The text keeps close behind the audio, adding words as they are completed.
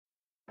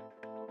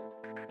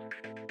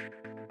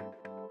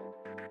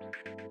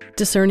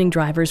Discerning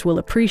drivers will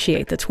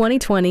appreciate the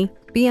 2020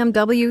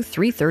 BMW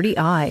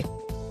 330i.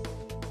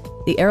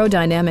 The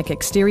aerodynamic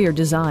exterior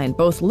design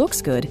both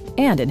looks good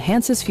and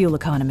enhances fuel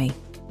economy,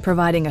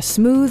 providing a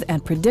smooth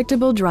and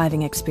predictable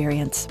driving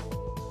experience.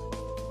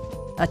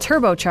 A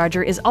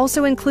turbocharger is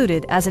also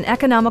included as an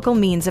economical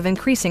means of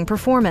increasing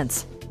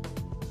performance.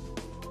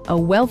 A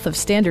wealth of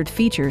standard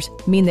features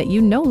mean that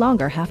you no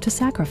longer have to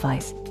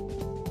sacrifice,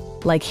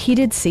 like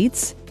heated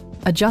seats,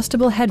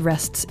 adjustable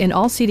headrests in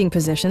all seating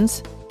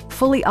positions,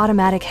 fully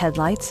automatic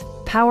headlights,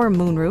 power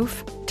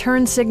moonroof,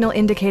 turn signal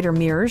indicator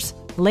mirrors,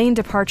 lane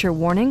departure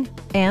warning,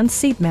 and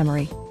seat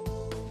memory.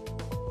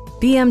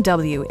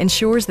 BMW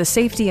ensures the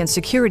safety and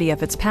security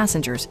of its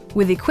passengers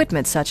with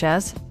equipment such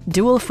as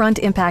dual front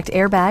impact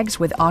airbags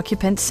with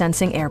occupant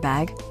sensing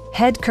airbag,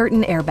 head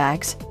curtain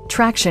airbags,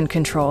 traction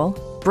control,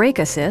 brake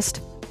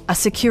assist, a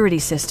security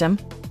system,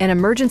 an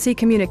emergency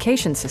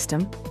communication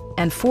system,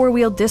 and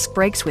four-wheel disc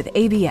brakes with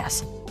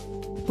ABS.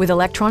 With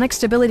electronic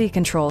stability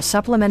control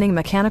supplementing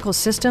mechanical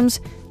systems,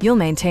 you'll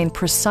maintain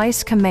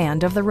precise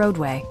command of the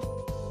roadway.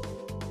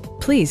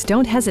 Please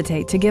don't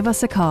hesitate to give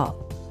us a call.